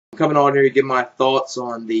Coming on here to give my thoughts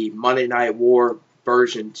on the Monday Night War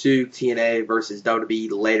version 2 TNA versus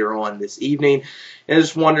WWE later on this evening. And I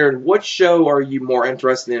just wondering, what show are you more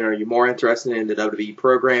interested in? Are you more interested in the WWE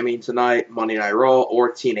programming tonight, Monday Night Raw,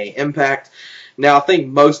 or TNA Impact? Now, I think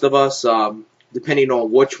most of us, depending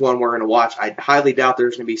on which one we're going to watch, I highly doubt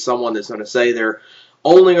there's going to be someone that's going to say they're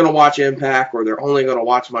only going to watch Impact or they're only going to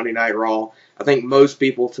watch Monday Night Raw. I think most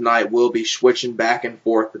people tonight will be switching back and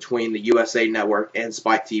forth between the USA Network and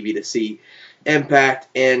Spike TV to see Impact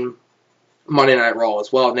and Monday Night Raw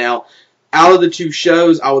as well. Now, out of the two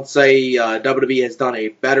shows, I would say WWE has done a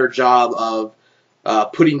better job of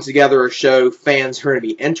putting together a show fans are going to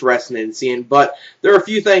be interested in seeing. But there are a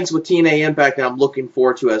few things with TNA Impact that I'm looking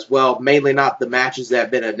forward to as well. Mainly not the matches that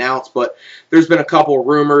have been announced, but there's been a couple of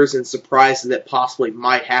rumors and surprises that possibly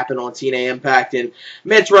might happen on TNA Impact. And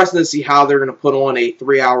I'm interested to see how they're going to put on a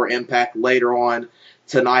 3-hour Impact later on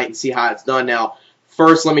tonight and see how it's done. Now,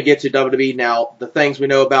 first, let me get to WWE. Now, the things we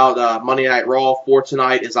know about Monday Night Raw for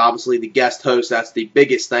tonight is obviously the guest host. That's the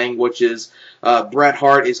biggest thing, which is Bret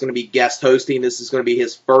Hart is going to be guest hosting. This is going to be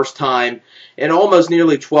his first time in almost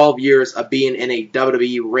nearly 12 years of being in a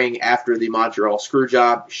WWE ring after the Montreal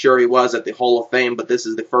Screwjob. Sure, he was at the Hall of Fame, but this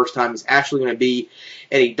is the first time he's actually going to be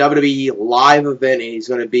in a WWE live event, and he's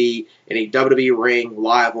going to be in a WWE ring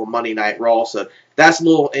live on Monday Night Raw. So that's a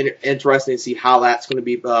little interesting to see how that's going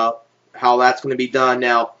to be done.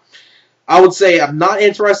 Now, I would say I'm not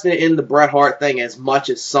interested in the Bret Hart thing as much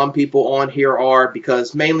as some people on here are,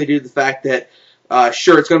 because mainly due to the fact that,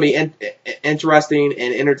 sure, it's going to be interesting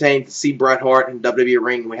and entertaining to see Bret Hart in WWE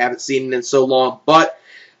ring. We haven't seen it in so long, but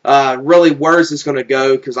really, where is this going to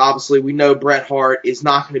go? Because obviously we know Bret Hart is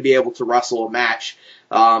not going to be able to wrestle a match.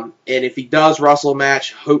 And if he does wrestle a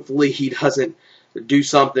match, hopefully he doesn't do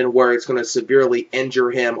something where it's going to severely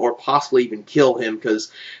injure him or possibly even kill him,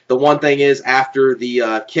 because the one thing is, after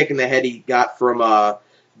the kick in the head he got from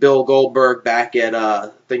Bill Goldberg back at, I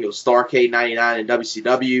think it was Starrcade 99 in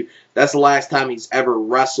WCW, that's the last time he's ever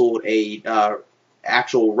wrestled a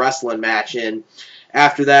actual wrestling match. And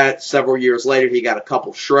after that, several years later, he got a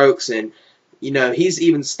couple strokes, and you know, he's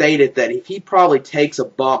even stated that if he probably takes a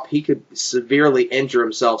bump, he could severely injure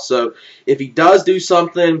himself. So if he does do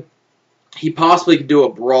something, he possibly could do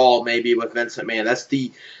a brawl maybe with Vince McMahon.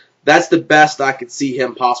 That's the best I could see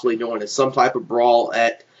him possibly doing, is some type of brawl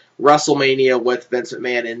at WrestleMania with Vince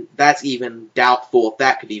McMahon, and that's even doubtful if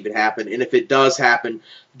that could even happen. And if it does happen,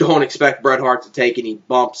 don't expect Bret Hart to take any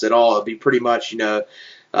bumps at all. It'll be pretty much, you know,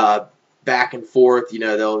 back and forth. You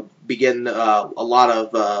know, they'll begin a lot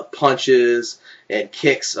of punches and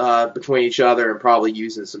kicks between each other, and probably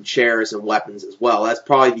using some chairs and weapons as well. That's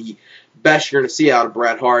probably the best you're going to see out of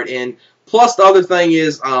Bret Hart. And plus, the other thing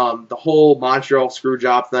is the whole Montreal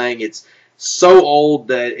Screwjob thing. It's so old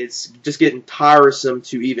that it's just getting tiresome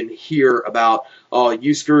to even hear about, oh,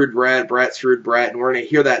 you screwed Bret, Bret screwed Bret, and we're going to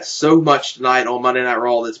hear that so much tonight on Monday Night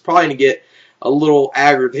Raw that's probably going to get a little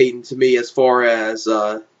aggravating to me as far as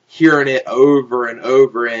hearing it over and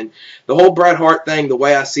over. And the whole Bret Hart thing, the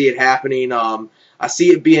way I see it happening, I see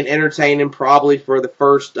it being entertaining probably for the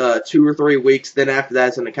first 2 or 3 weeks. Then after that,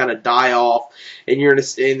 it's going to kind of die off, and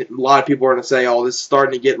a lot of people are going to say, "Oh, this is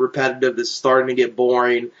starting to get repetitive. This is starting to get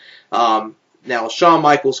boring." Now, Shawn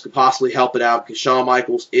Michaels could possibly help it out, because Shawn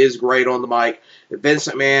Michaels is great on the mic. Vince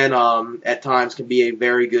McMahon at times can be a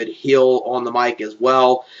very good heel on the mic as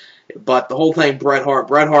well. But the whole thing, Bret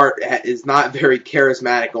Hart is not very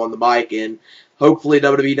charismatic on the mic, and hopefully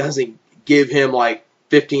WWE doesn't give him like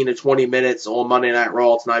 15 to 20 minutes on Monday Night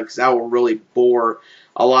Raw tonight, because that will really bore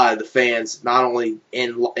a lot of the fans, not only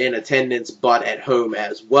in attendance but at home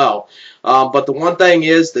as well. But the one thing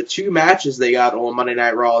is, the 2 matches they got on Monday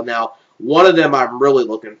Night Raw now, one of them I'm really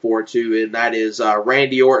looking forward to, and that is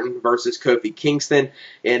Randy Orton versus Kofi Kingston.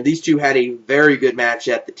 And these two had a very good match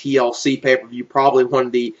at the TLC pay-per-view, probably one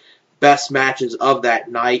of the best matches of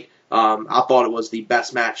that night. I thought it was the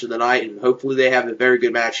best match of the night, and hopefully they have a very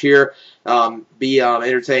good match here. Be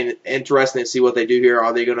entertaining, interesting to see what they do here.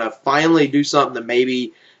 Are they going to finally do something to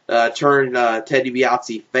maybe turn Ted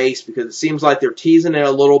DiBiase face? Because it seems like they're teasing it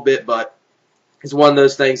a little bit, but it's one of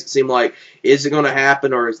those things that seem like, is it going to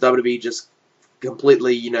happen, or is WWE just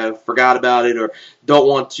completely, you know, forgot about it, or don't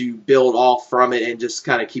want to build off from it and just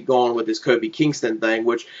kind of keep going with this Kofi Kingston thing,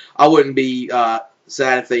 which I wouldn't be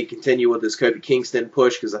sad if they continue with this Kofi Kingston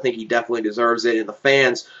push, because I think he definitely deserves it, and the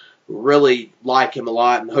fans really like him a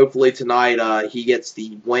lot. And hopefully tonight he gets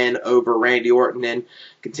the win over Randy Orton and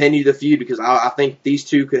continue the feud, because I think these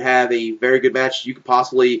two could have a very good match. You could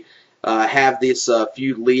possibly have this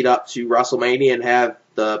feud lead up to WrestleMania and have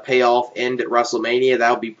the payoff end at WrestleMania.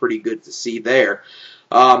 That would be pretty good to see there.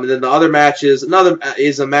 And then the other match is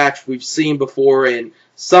a match we've seen before, and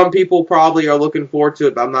some people probably are looking forward to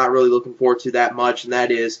it, but I'm not really looking forward to that much, and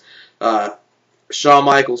that is Shawn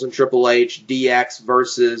Michaels and Triple H, DX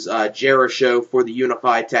versus Jericho for the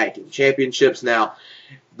Unified Tag Team Championships. Now,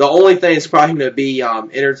 the only thing that's probably going to be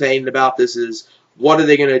entertaining about this is what are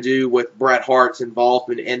they going to do with Bret Hart's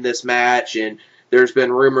involvement in this match, and there's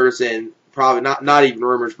been rumors, and probably not even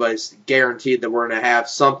rumors, but it's guaranteed that we're going to have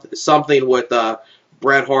something with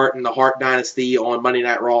Bret Hart and the Hart Dynasty on Monday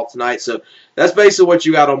Night Raw tonight. So that's basically what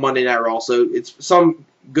you got on Monday Night Raw. So it's some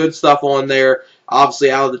good stuff on there. Obviously,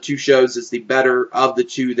 out of the two shows, it's the better of the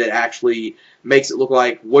two that actually makes it look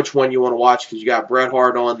like which one you want to watch, because you got Bret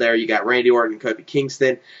Hart on there, you got Randy Orton and Kofi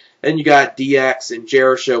Kingston, and you got DX and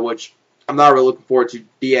Jericho, which I'm not really looking forward to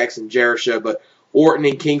DX and Jericho, but Orton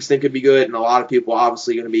and Kingston could be good, and a lot of people are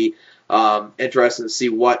obviously going to be interested to see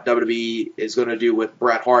what WWE is going to do with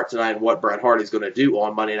Bret Hart tonight and what Bret Hart is going to do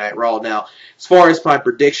on Monday Night Raw. Now, as far as my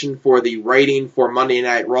prediction for the rating for Monday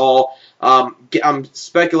Night Raw, I'm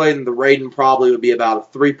speculating the rating probably would be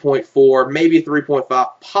about a 3.4, maybe a 3.5,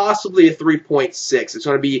 possibly a 3.6. It's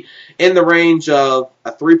going to be in the range of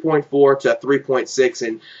a 3.4 to a 3.6,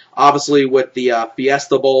 and obviously with the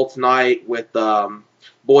Fiesta Bowl tonight with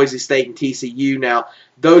Boise State and TCU. Now,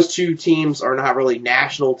 those two teams are not really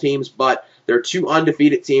national teams, but they're two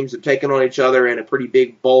undefeated teams that have taken on each other in a pretty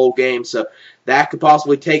big bowl game, so that could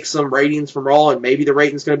possibly take some ratings from Raw, and maybe the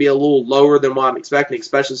rating's going to be a little lower than what I'm expecting,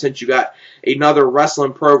 especially since you got another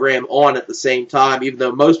wrestling program on at the same time. Even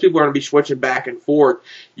though most people are going to be switching back and forth,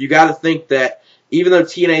 you got to think that even though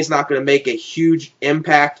TNA is not going to make a huge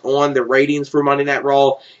impact on the ratings for Monday Night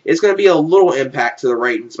Raw, it's going to be a little impact to the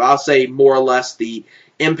ratings, but I'll say more or less the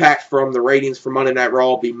impact from the ratings for Monday Night Raw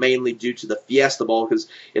will be mainly due to the Fiesta Bowl, because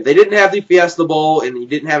if they didn't have the Fiesta Bowl and you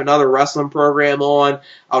didn't have another wrestling program on,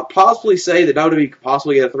 I would possibly say that WWE could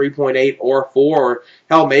possibly get a 3.8 or a 4, or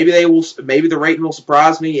hell, maybe the rating will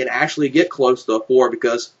surprise me and actually get close to a 4,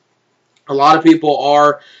 because a lot of people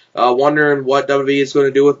are wondering what WWE is going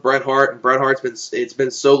to do with Bret Hart, and Bret Hart's it's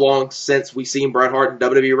been so long since we've seen Bret Hart in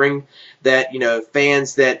WWE ring that, you know,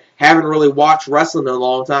 fans that haven't really watched wrestling in a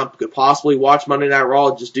long time could possibly watch Monday Night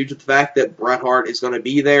Raw just due to the fact that Bret Hart is going to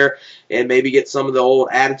be there, and maybe get some of the old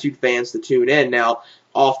Attitude fans to tune in. Now,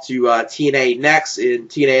 off to TNA next, and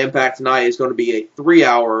TNA Impact tonight is going to be a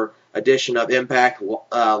 3-hour edition of Impact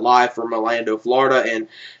live from Orlando, Florida, and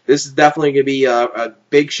this is definitely going to be a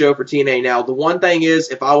big show for TNA. Now, the one thing is,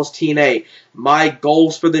 if I was TNA, my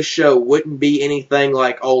goals for this show wouldn't be anything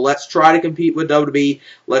like, oh, let's try to compete with WWE,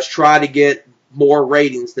 let's try to get more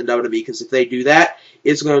ratings than WWE, because if they do that,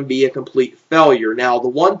 it's going to be a complete failure. Now, the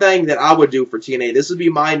one thing that I would do for TNA, this would be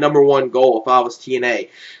my #1 goal if I was TNA,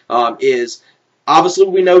 is obviously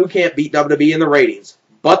we know we can't beat WWE in the ratings,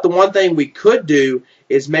 but the one thing we could do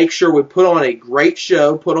is make sure we put on a great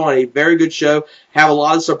show, put on a very good show, have a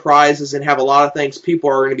lot of surprises, and have a lot of things people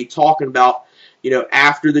are going to be talking about, you know,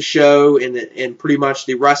 after the show and pretty much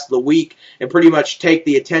the rest of the week, and pretty much take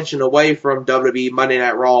the attention away from WWE Monday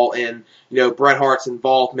Night Raw and, you know, Bret Hart's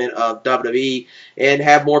involvement of WWE, and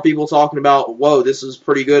have more people talking about, whoa, this is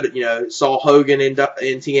pretty good. You know, saw Hogan in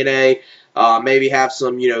TNA. Maybe have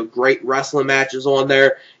some, you know, great wrestling matches on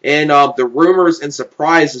there, and the rumors and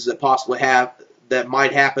surprises that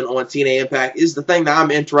might happen on TNA Impact is the thing that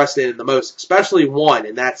I'm interested in the most, especially one,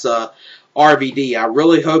 and that's RVD. I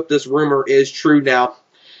really hope this rumor is true. Now,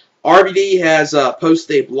 RVD has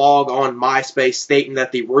posted a blog on MySpace stating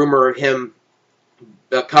that the rumor of him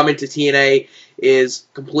coming to TNA is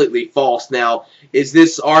completely false. Now, is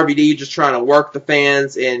this RVD just trying to work the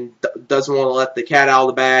fans and doesn't want to let the cat out of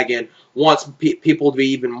the bag and wants people to be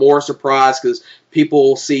even more surprised, because people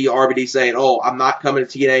will see RVD saying, oh, I'm not coming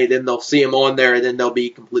to TNA, then they'll see him on there, and then they'll be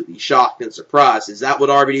completely shocked and surprised. Is that what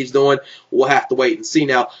RVD's doing? We'll have to wait and see.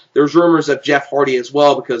 Now, there's rumors of Jeff Hardy as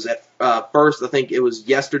well, because at first, I think it was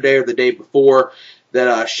yesterday or the day before,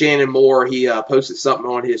 that Shannon Moore, he posted something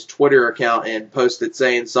on his Twitter account and posted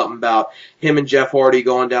saying something about him and Jeff Hardy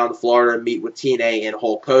going down to Florida to meet with TNA and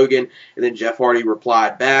Hulk Hogan, and then Jeff Hardy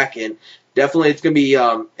replied back, and definitely it's going to be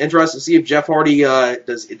interesting to see if Jeff Hardy,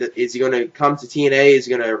 is he going to come to TNA, is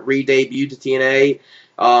he going to re-debut to TNA,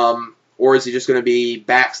 or is he just going to be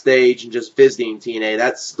backstage and just visiting TNA?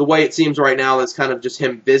 That's the way it seems right now. It's kind of just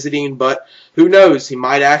him visiting, but who knows? He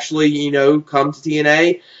might actually, you know, come to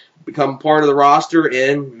TNA, become part of the roster,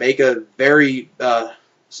 and make a very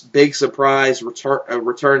big surprise return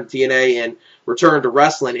to TNA and return to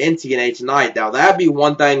wrestling in TNA tonight. Now, that'd be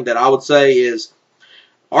one thing that I would say is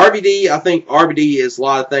RVD, I think RVD is a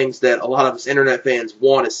lot of things that a lot of us internet fans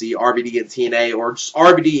want to see RVD in TNA, or just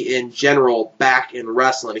RVD in general back in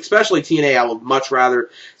wrestling. Especially TNA, I would much rather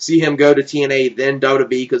see him go to TNA than WWE,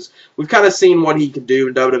 because we've kind of seen what he can do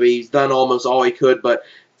in WWE. He's done almost all he could, but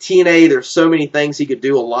TNA, there's so many things he could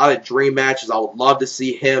do, a lot of dream matches. I would love to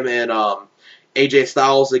see him and AJ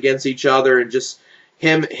Styles against each other, and just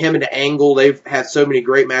him and Angle. They've had so many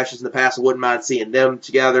great matches in the past. I wouldn't mind seeing them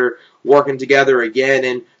together, working together again,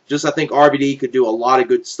 and just I think RVD could do a lot of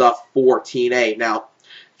good stuff for TNA. Now,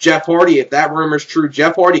 Jeff Hardy, if that rumor is true,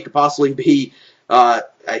 Jeff Hardy could possibly be a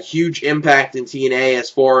huge impact in TNA as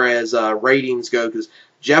far as ratings go, because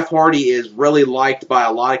Jeff Hardy is really liked by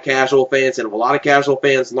a lot of casual fans, and if a lot of casual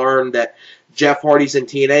fans learn that Jeff Hardy's in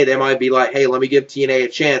TNA, they might be like, hey, let me give TNA a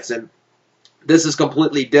chance. And this is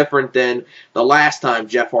completely different than the last time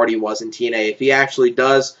Jeff Hardy was in TNA. If he actually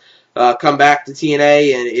does come back to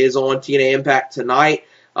TNA and is on TNA Impact tonight,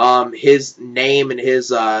 his name and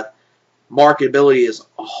his marketability is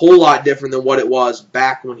a whole lot different than what it was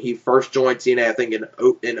back when he first joined TNA, I think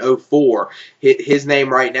in 04. His name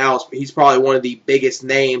right now, he's probably one of the biggest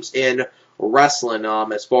names in wrestling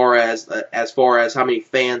as far as how many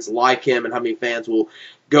fans like him and how many fans will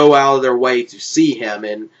go out of their way to see him.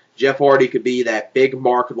 And Jeff Hardy could be that big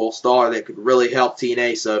marketable star that could really help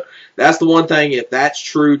TNA. So that's the one thing. If that's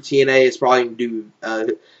true, TNA is probably going to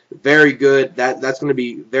do very good. That's going to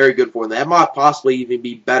be very good for them. That might possibly even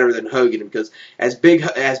be better than Hogan, because as big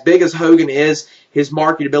as Hogan is, his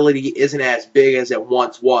marketability isn't as big as it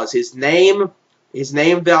once was. His name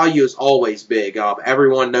value is always big.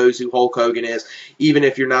 Everyone knows who Hulk Hogan is, even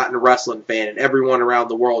if you're not a wrestling fan, and everyone around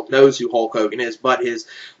the world knows who Hulk Hogan is, but his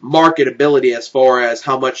marketability as far as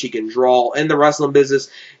how much he can draw in the wrestling business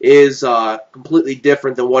is completely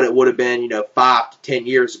different than what it would have been, 5 to 10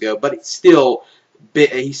 years ago, but he's still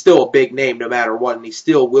a big name no matter what, and he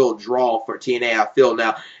still will draw for TNA, I feel.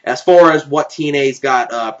 Now, as far as what TNA's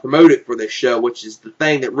got promoted for this show, which is the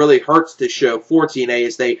thing that really hurts this show for TNA,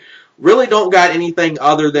 is they really don't got anything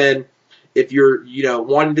other than, if you're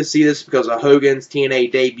wanting to see this because of Hogan's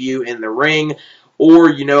TNA debut in the ring, or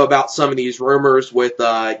about some of these rumors with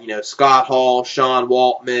Scott Hall, Sean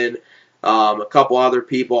Waltman, a couple other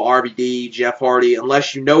people, RVD, Jeff Hardy.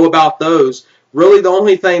 Unless you know about those, really the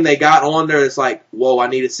only thing they got on there that's like, whoa, I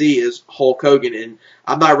need to see is Hulk Hogan. And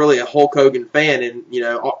I'm not really a Hulk Hogan fan, and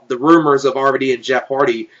the rumors of RVD and Jeff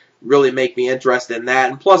Hardy really make me interested in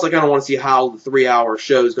that. And plus, I kind of want to see how the 3-hour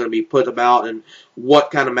show is going to be put about and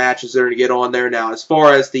what kind of matches they're going to get on there. Now, as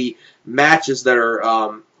far as the matches that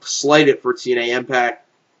are slated for TNA Impact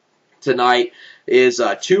tonight, is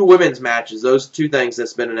 2 women's matches. Those 2 things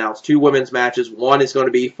that's been announced. 2 women's matches. One is going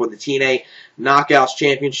to be for the TNA Knockouts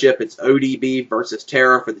Championship. It's ODB versus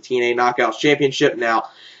Tara for the TNA Knockouts Championship. Now,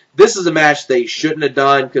 this is a match they shouldn't have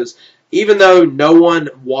done, because even though no one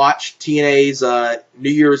watched TNA's New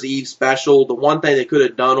Year's Eve special, the one thing they could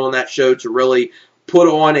have done on that show to really put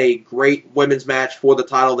on a great women's match for the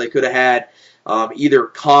title, they could have had either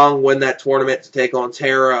Kong win that tournament to take on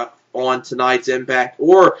Tara on tonight's Impact,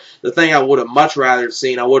 or the thing I would have much rather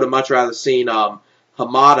seen,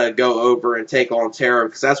 Hamada go over and take on Tara,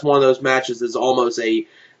 because that's one of those matches that's almost a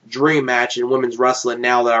dream match in women's wrestling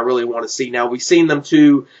now that I really want to see. Now, we've seen them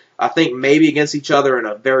two, I think, maybe against each other in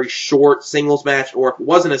a very short singles match, or if it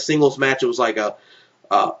wasn't a singles match, it was like a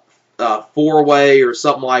 4-way or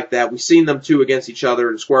something like that. We've seen them two against each other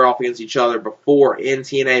and square off against each other before in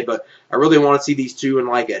TNA, but I really want to see these two in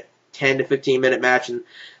like a 10 to 15 minute match, and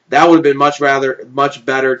that would have been much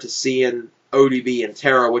better to see in ODB and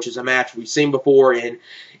Tara, which is a match we've seen before, and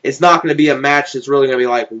it's not going to be a match that's really going to be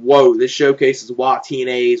like, whoa, this showcases why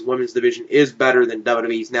TNA's women's division is better than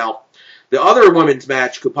WWE's. Now, the other women's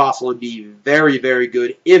match could possibly be very, very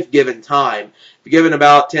good if given time. If given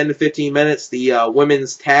about 10 to 15 minutes, the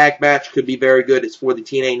women's tag match could be very good. It's for the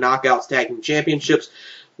TNA Knockouts Tag Team Championships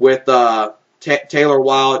with Taylor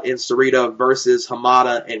Wilde and Sarita versus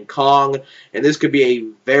Hamada and Kong. And this could be a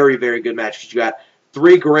very, very good match, because you got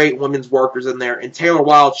 3 great women's workers in there. And Taylor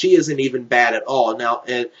Wilde, she isn't even bad at all. Now,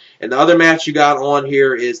 and the other match you got on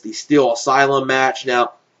here is the Steel Asylum match.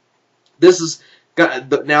 Now, this is...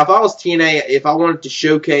 Now, if I was TNA, if I wanted to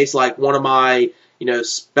showcase like one of my,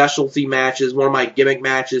 specialty matches, one of my gimmick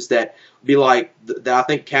matches that be like, that I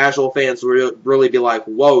think casual fans would really be like,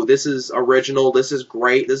 whoa, this is original, this is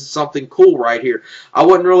great, this is something cool right here. I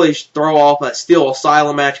wouldn't really throw off a Steel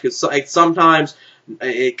Asylum match, because sometimes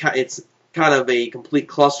it's kind of a complete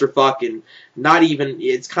clusterfuck, and not even,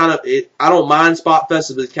 it's kind of, I don't mind spot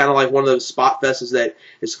fests, but it's kind of like one of those spot fests that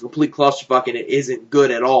is a complete clusterfuck and it isn't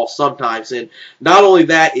good at all sometimes. And not only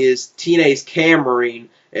that is TNA's cameraing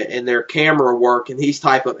and their camera work and this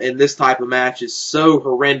type of match is so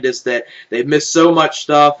horrendous that they've missed so much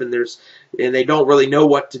stuff, and they don't really know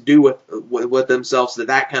what to do with themselves, so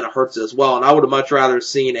that kind of hurts as well. And I would have much rather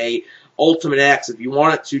seen a Ultimate X. If you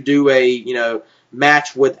wanted to do a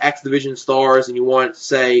match with X Division stars and you wanted to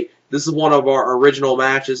say this is one of our original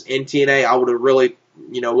matches in TNA, I would have really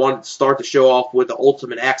wanted to start the show off with the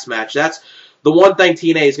Ultimate X match. That's the one thing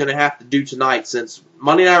TNA is going to have to do tonight, since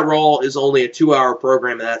Monday Night Raw is only a 2-hour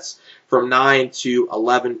program, and that's from 9 to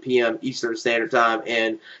 11 p.m. Eastern Standard Time,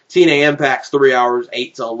 and TNA Impact's 3 hours,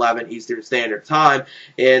 8 to 11 Eastern Standard Time,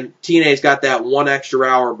 and TNA's got that 1 extra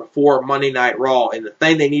hour before Monday Night Raw, and the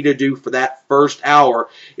thing they need to do for that first hour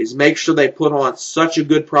is make sure they put on such a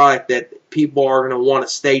good product that people are going to want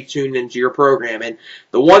to stay tuned into your program. And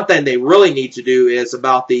the one thing they really need to do is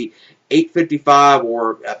about the 8:55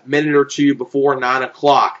 or a minute or two before 9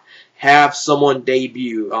 o'clock, have someone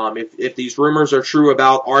debut. If these rumors are true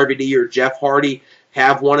about RVD or Jeff Hardy,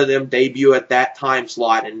 have one of them debut at that time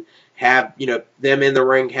slot and have them in the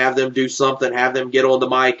ring, have them do something, have them get on the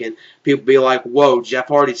mic, and people be like, whoa, Jeff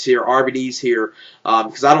Hardy's here, RVD's here,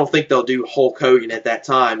 because I don't think they'll do Hulk Hogan at that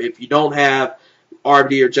time. If you don't have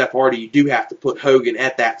RVD or Jeff Hardy, you do have to put Hogan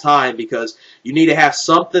at that time, because you need to have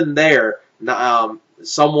something there,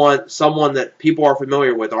 someone that people are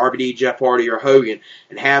familiar with, RVD, Jeff Hardy, or Hogan,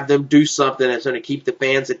 and have them do something that's going to keep the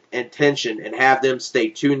fans' attention and have them stay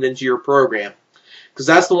tuned into your program. Because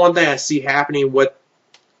that's the one thing I see happening with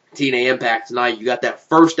TNA Impact tonight. You got that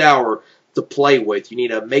first hour to play with. You need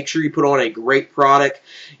to make sure you put on a great product.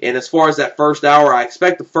 And as far as that first hour, I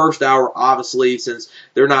expect the first hour, obviously, since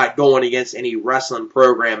they're not going against any wrestling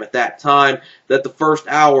program at that time, that the first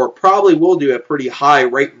hour probably will do a pretty high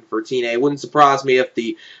rating for TNA. It wouldn't surprise me if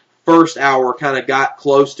the first hour kind of got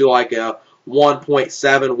close to like a 1.7,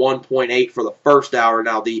 1.8 for the first hour.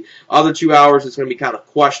 Now, the other 2 hours, it's going to be kind of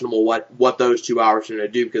questionable what those 2 hours are going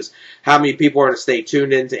to do, because how many people are going to stay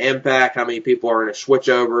tuned into Impact, how many people are going to switch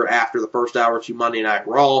over after the first hour to Monday Night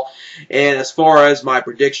Raw. And as far as my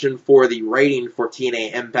prediction for the rating for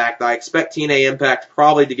TNA Impact, I expect TNA Impact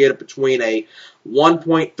probably to get it between a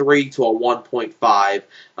 1.3 to a 1.5,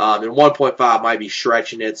 and 1.5 might be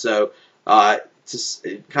stretching it, so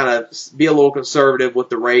to kind of be a little conservative with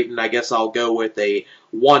the rating, I guess I'll go with a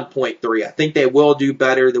 1.3. I think they will do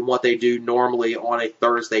better than what they do normally on a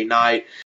Thursday night.